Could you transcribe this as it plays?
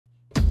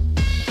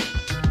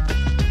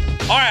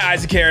All right,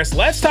 Isaac Harris,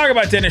 let's talk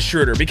about Dennis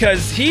Schroder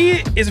because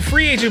he is a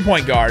free agent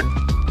point guard.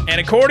 And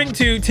according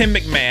to Tim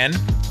McMahon,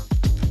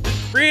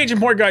 free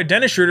agent point guard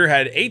Dennis Schroder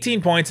had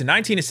 18 points and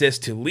 19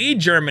 assists to lead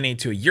Germany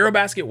to a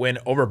Eurobasket win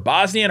over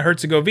Bosnia and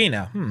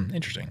Herzegovina.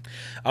 Interesting.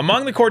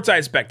 Among the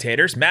courtside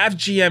spectators, Mavs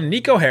GM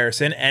Nico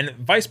Harrison and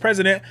Vice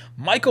President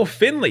Michael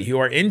Finley, who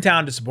are in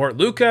town to support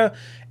Luka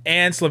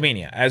and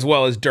Slovenia, as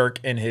well as Dirk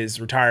in his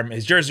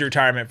jersey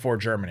retirement for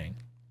Germany.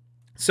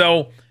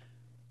 So,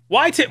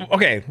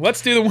 okay,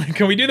 let's do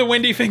can we do the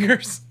windy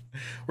fingers?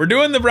 We're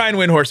doing the Brian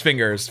Windhorst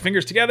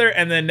fingers together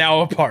and then now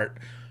apart.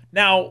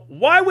 Now,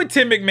 why would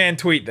Tim McMahon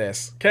tweet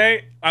this?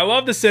 Okay, I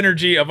love the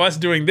synergy of us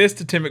doing this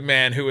to Tim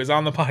McMahon, who is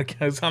on the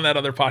podcast, on that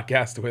other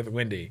podcast with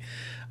Windy.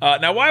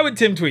 Now, why would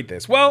Tim tweet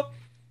this? Well,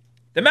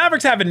 the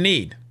Mavericks have a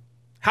need.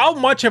 How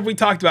much have we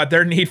talked about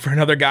their need for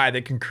another guy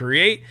that can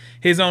create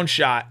his own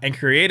shot and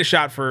create a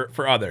shot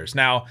for others?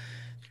 Now,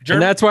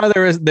 and that's why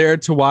they're there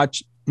to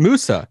watch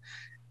Musa.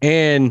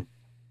 And,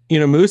 you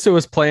know, Musa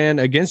was playing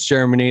against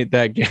Germany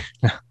that game.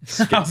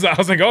 I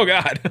was like, oh,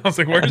 God. I was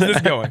like, where is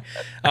this going?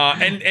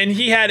 And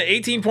he had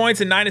 18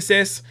 points and 9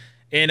 assists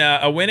in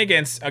a win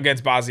against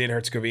Bosnia and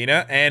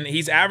Herzegovina. And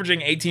he's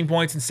averaging 18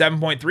 points and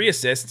 7.3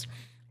 assists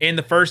in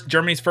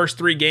Germany's first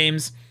 3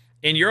 games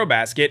in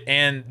Eurobasket,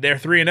 and they're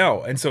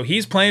 3-0. And so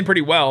he's playing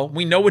pretty well.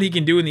 We know what he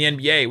can do in the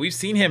NBA. We've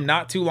seen him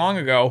not too long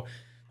ago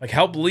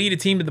help lead a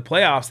team to the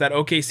playoffs, that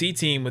OKC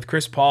team with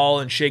Chris Paul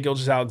and Shai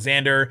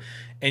Gilgeous-Alexander.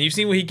 And you've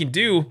seen what he can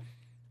do.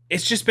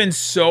 It's just been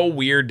so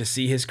weird to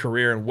see his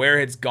career and where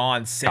it's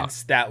gone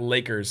since that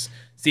Lakers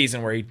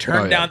season where he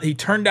turned down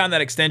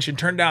that extension,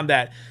 turned down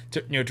that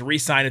to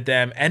re-sign at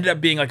them, ended up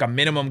being like a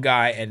minimum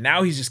guy, and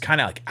now he's just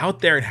kind of like out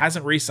there and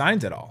hasn't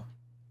re-signed at all.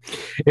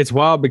 It's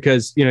wild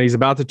because he's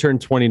about to turn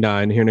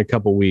 29 here in a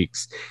couple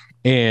weeks,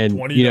 and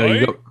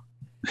 29?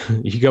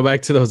 You go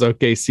back to those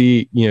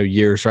OKC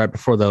years right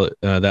before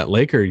that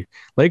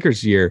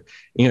Lakers year.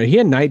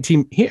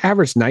 He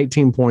averaged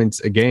 19 points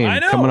a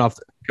game coming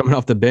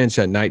off the bench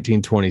at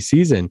 19-20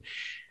 season.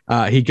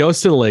 He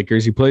goes to the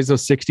Lakers. He plays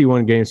those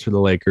 61 games for the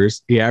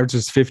Lakers. He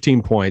averages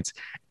 15 points.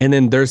 And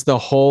then there's the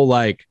whole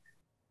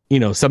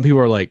some people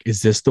are like,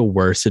 is this the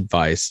worst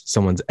advice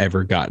someone's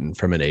ever gotten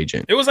from an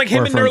agent? It was like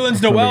him and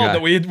Nerlens Noel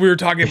that we were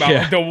talking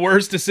about, the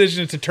worst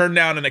decision to turn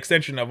down an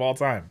extension of all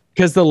time.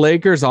 Because the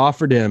Lakers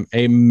offered him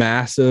a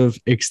massive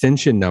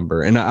extension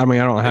number. And I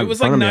don't have it was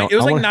like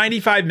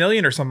 $95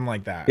 million or something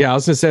like that. Yeah, I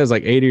was gonna say it was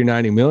like 80 or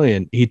 90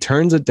 million. He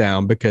turns it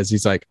down because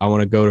he's like, I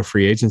want to go to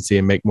free agency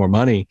and make more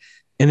money.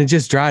 And it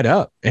just dried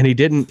up, and he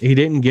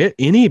didn't get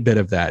any bit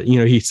of that.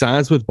 He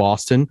signs with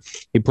Boston.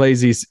 He plays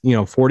these,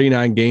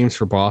 49 games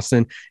for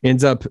Boston,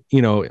 ends up,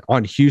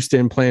 on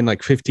Houston playing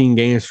like 15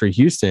 games for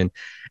Houston.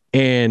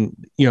 And,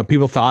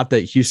 people thought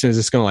that Houston is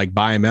just going to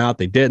buy him out.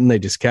 They didn't, they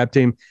just kept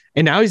him.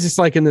 And now he's just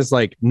in this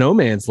no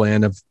man's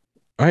land of,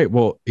 all right,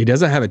 well, he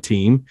doesn't have a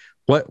team.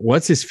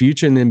 What's his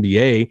future in the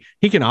NBA?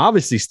 He can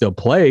obviously still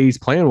play. He's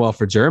playing well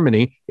for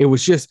Germany. It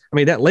was just,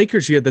 that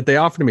Lakers year that they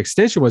offered him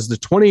extension was the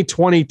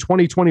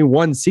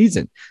 2020-2021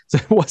 season. So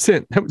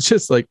that was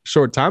just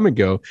short time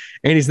ago.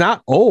 And he's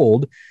not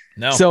old.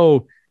 No.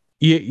 So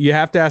you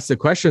have to ask the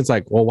question. It's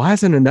well, why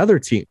isn't another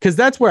team? Because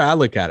that's where I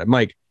look at it. I'm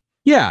like,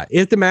 yeah,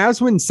 if the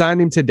Mavs wouldn't sign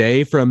him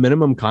today for a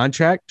minimum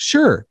contract,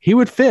 sure, he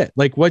would fit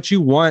what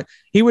you want.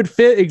 He would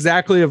fit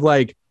exactly of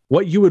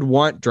what you would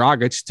want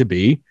Dragic to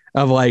be.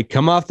 Of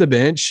come off the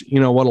bench,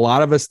 what a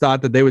lot of us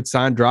thought that they would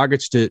sign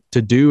Dragic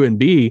to do and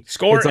be.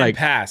 Score and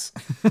pass.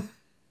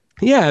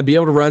 Yeah, be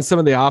able to run some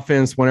of the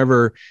offense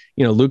whenever,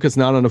 Luka's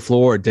not on the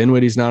floor, or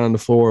Dinwiddie's not on the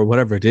floor, or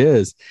whatever it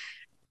is.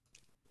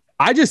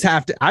 I just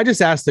ask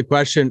the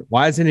question,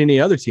 why hasn't any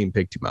other team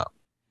picked him up?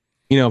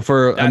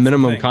 For a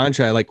minimum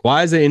contract.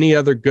 Why isn't any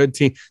other good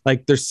team?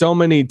 There's so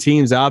many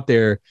teams out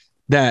there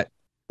that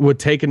would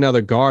take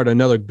another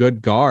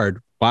good guard.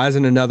 Why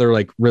isn't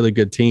another really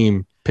good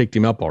team picked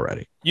him up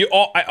already?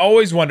 I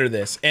always wonder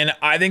this, and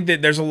I think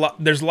that there's a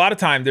lot of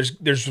time.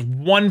 There's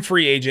one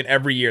free agent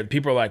every year.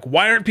 People are like,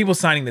 why aren't people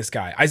signing this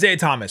guy? Isaiah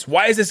Thomas.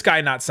 Why is this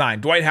guy not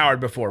signed? Dwight Howard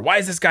before. Why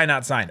is this guy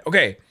not signed?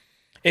 Okay,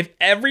 if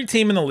every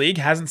team in the league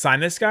hasn't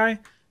signed this guy,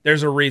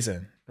 there's a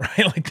reason,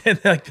 right?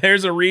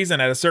 There's a reason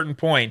at a certain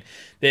point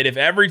that if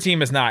every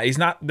team is not, he's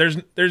not. There's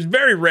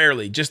very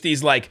rarely just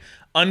these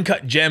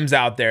uncut gems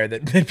out there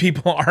that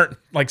people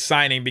aren't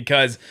signing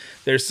because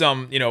there's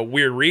some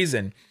weird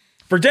reason.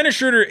 For Dennis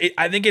Schroder,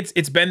 I think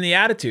it's been the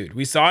attitude.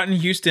 We saw it in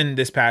Houston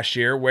this past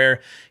year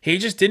where he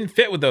just didn't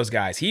fit with those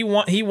guys. He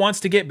wants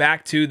to get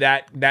back to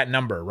that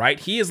number, right?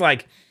 He's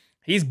the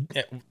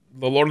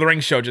Lord of the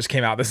Rings show just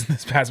came out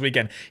this past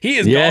weekend.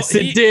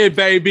 It did,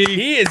 baby.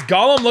 He is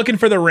Gollum looking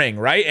for the ring,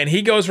 right? And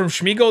he goes from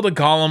Schmeagol to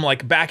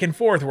Gollum back and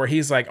forth where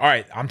he's all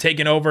right, I'm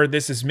taking over.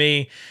 This is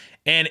me.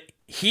 And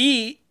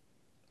he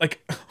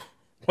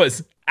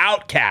was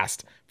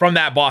outcast from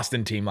that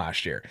Boston team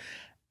last year.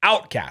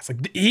 Outcast.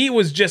 He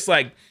was just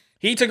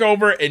he took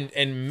over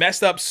and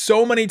messed up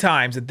so many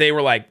times that they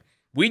were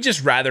we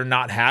just rather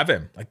not have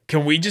him.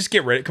 Can we just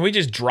get rid? Can we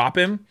just drop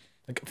him?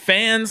 Like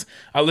fans,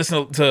 I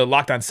listen to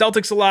Locked On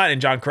Celtics a lot,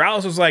 and John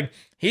Corrales was like,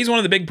 he's one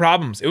of the big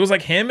problems. It was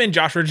like him and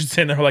Josh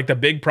Richardson that were like the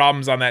big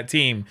problems on that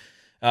team.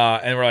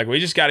 And we're like, we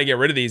just got to get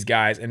rid of these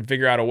guys and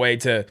figure out a way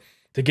to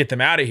get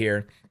them out of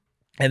here.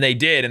 And they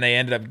did, and they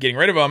ended up getting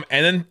rid of them.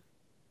 And then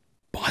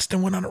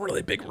Boston went on a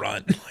really big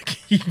run.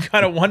 Like, you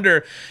kind of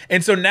wonder.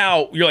 And so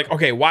now you're like,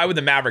 okay, why would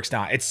the Mavericks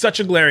not? It's such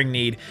a glaring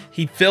need.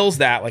 He fills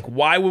that. Like,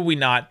 why would we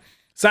not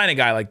sign a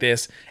guy like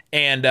this?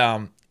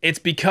 And it's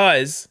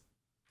because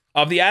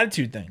of the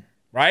attitude thing,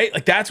 right?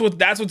 Like, that's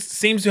what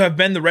seems to have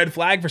been the red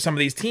flag for some of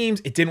these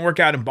teams. It didn't work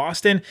out in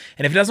Boston.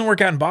 And if it doesn't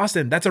work out in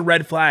Boston, that's a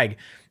red flag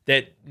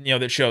that, you know,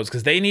 that shows,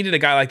 because they needed a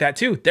guy like that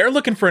too. They're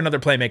looking for another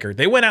playmaker.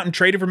 They went out and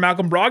traded for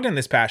Malcolm Brogdon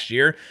this past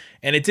year,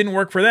 and it didn't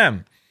work for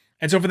them.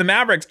 And so for the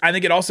Mavericks, I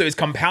think it also is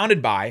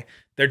compounded by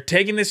they're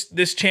taking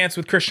this chance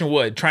with Christian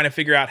Wood, trying to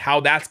figure out how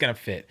that's going to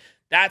fit.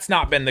 That's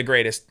not been the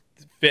greatest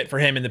fit for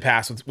him in the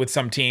past with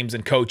some teams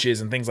and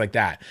coaches and things like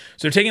that.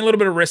 So they're taking a little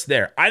bit of risk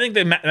there. I think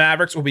the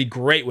Mavericks will be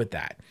great with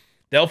that.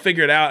 They'll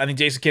figure it out. I think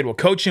Jason Kidd will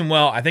coach him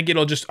well. I think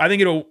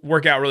it'll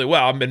work out really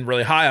well. I've been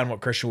really high on what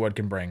Christian Wood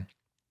can bring.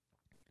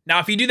 Now,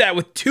 if you do that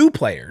with two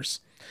players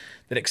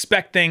that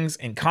expect things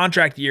in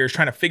contract years,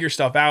 trying to figure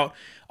stuff out,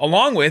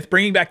 along with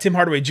bringing back Tim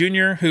Hardaway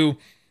Jr., who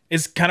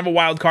is kind of a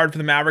wild card for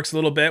the Mavericks a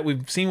little bit.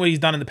 We've seen what he's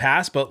done in the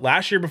past, but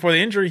last year before the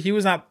injury, he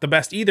was not the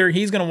best either.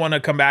 He's going to want to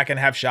come back and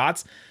have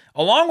shots,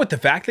 along with the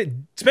fact that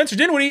Spencer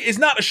Dinwiddie is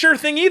not a sure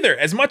thing either.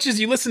 As much as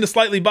you listen to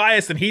Slightly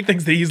Biased and he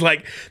thinks that he's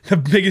like the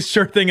biggest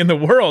sure thing in the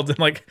world, and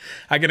like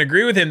I can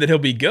agree with him that he'll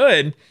be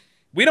good,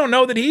 we don't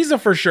know that he's a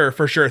for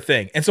sure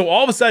thing. And so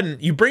all of a sudden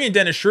you bring in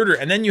Dennis Schroder,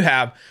 and then you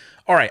have,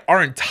 all right,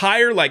 our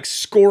entire like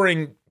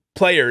scoring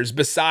players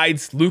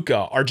besides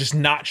Luka are just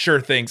not sure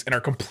things and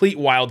are complete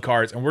wild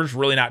cards, and we're just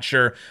really not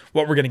sure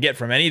what we're going to get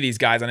from any of these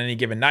guys on any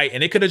given night.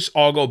 And it could just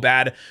all go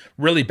bad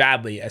really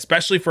badly,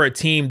 especially for a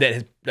team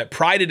that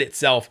prided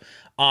itself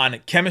on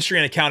chemistry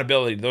and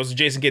accountability. Those are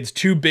Jason Kidd's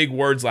two big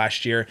words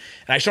last year,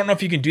 and I just don't know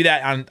if you can do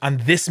that on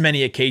this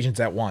many occasions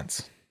at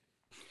once.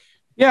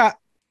 Yeah.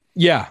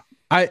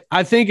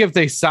 I think if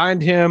they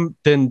signed him,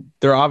 then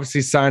they're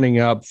obviously signing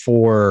up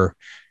for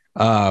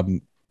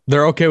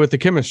they're okay with the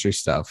chemistry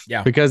stuff.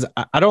 Yeah. Because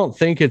I don't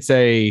think it's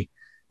the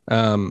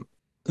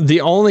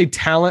only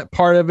talent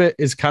part of it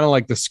is kind of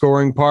like the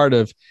scoring part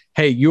of,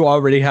 hey, you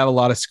already have a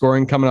lot of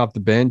scoring coming off the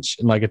bench,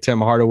 and like a Tim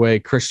Hardaway,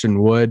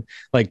 Christian Wood.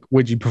 Like,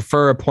 would you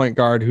prefer a point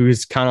guard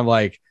who's kind of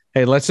like,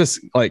 hey, let's just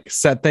like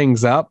set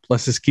things up.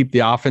 Let's just keep the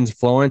offense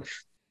flowing.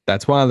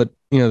 That's why the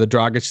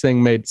Dragic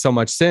thing made so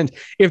much sense.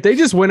 If they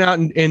just went out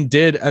and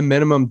did a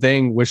minimum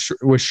thing with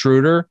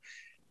Schroeder,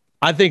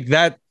 I think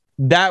that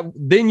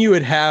then you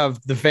would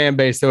have the fan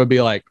base that would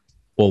be like,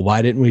 well,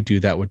 why didn't we do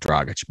that with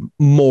Dragic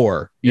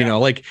more? You know,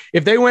 like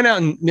if they went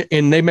out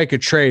and they make a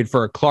trade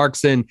for a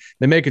Clarkson,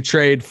 they make a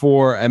trade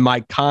for a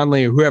Mike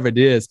Conley or whoever it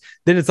is,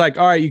 then it's like,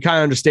 all right, you kind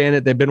of understand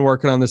it. They've been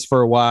working on this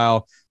for a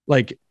while.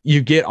 Like,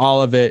 you get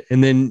all of it.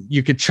 And then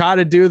you could try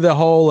to do the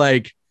whole,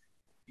 like,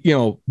 you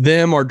know,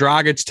 them or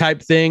Dragic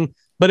type thing.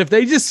 But if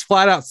they just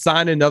flat out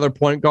sign another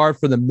point guard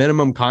for the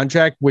minimum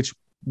contract, which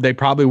they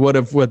probably would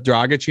have with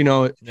Dragic, you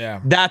know,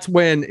 that's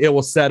when it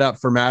will set up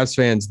for Mavs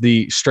fans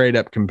the straight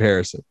up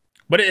comparison.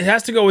 But it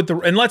has to go with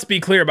and let's be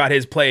clear about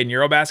his play in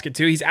Eurobasket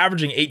too. He's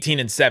averaging 18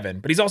 and 7,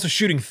 but he's also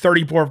shooting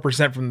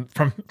 34%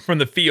 from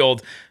the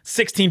field,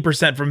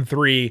 16% from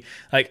three.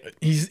 Like,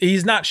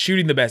 he's not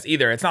shooting the best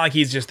either. It's not like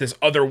he's just this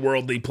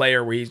otherworldly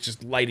player where he's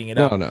just lighting it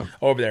up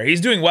over there. He's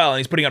doing well and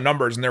he's putting up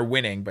numbers and they're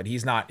winning, but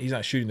he's not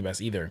shooting the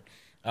best either.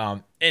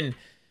 And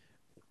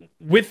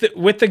with the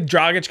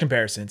Dragic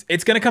comparisons,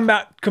 it's going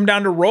to come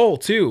down to role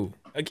too.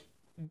 Like,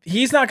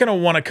 he's not going to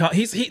want to come.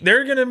 There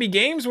are going to be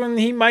games when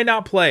he might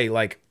not play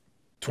like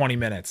 20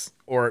 minutes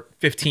or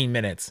 15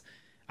 minutes.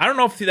 I don't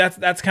know if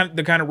that's kind of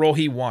the kind of role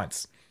he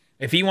wants.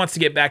 If he wants to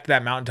get back to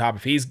that mountaintop,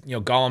 if he's, you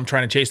know, Gollum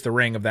trying to chase the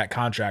ring of that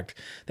contract,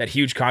 that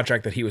huge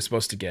contract that he was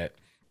supposed to get.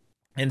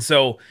 And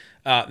so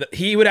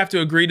he would have to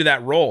agree to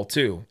that role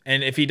too.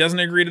 And if he doesn't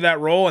agree to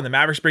that role and the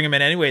Mavericks bring him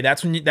in anyway,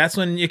 that's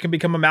when you can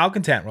become a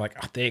malcontent. We're like,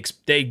 oh, they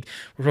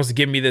were supposed to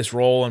give me this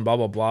role and blah,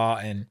 blah,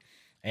 blah. And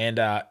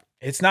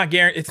it's not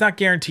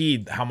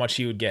guaranteed how much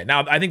he would get.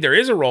 Now, I think there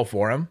is a role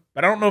for him,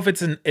 but I don't know if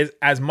it's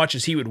as much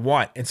as he would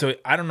want. And so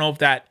I don't know if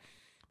that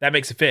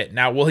makes a fit.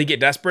 Now, will he get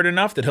desperate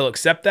enough that he'll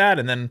accept that,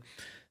 and then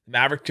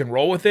Maverick can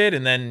roll with it,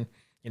 and then,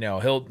 you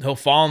know, he'll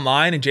fall in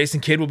line, and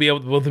Jason Kidd will be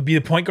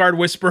the point guard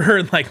whisperer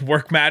and like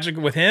work magic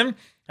with him?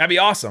 That'd be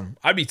awesome.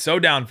 I'd be so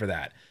down for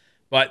that.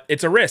 But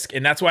it's a risk,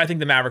 and that's why I think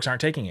the Mavericks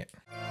aren't taking it.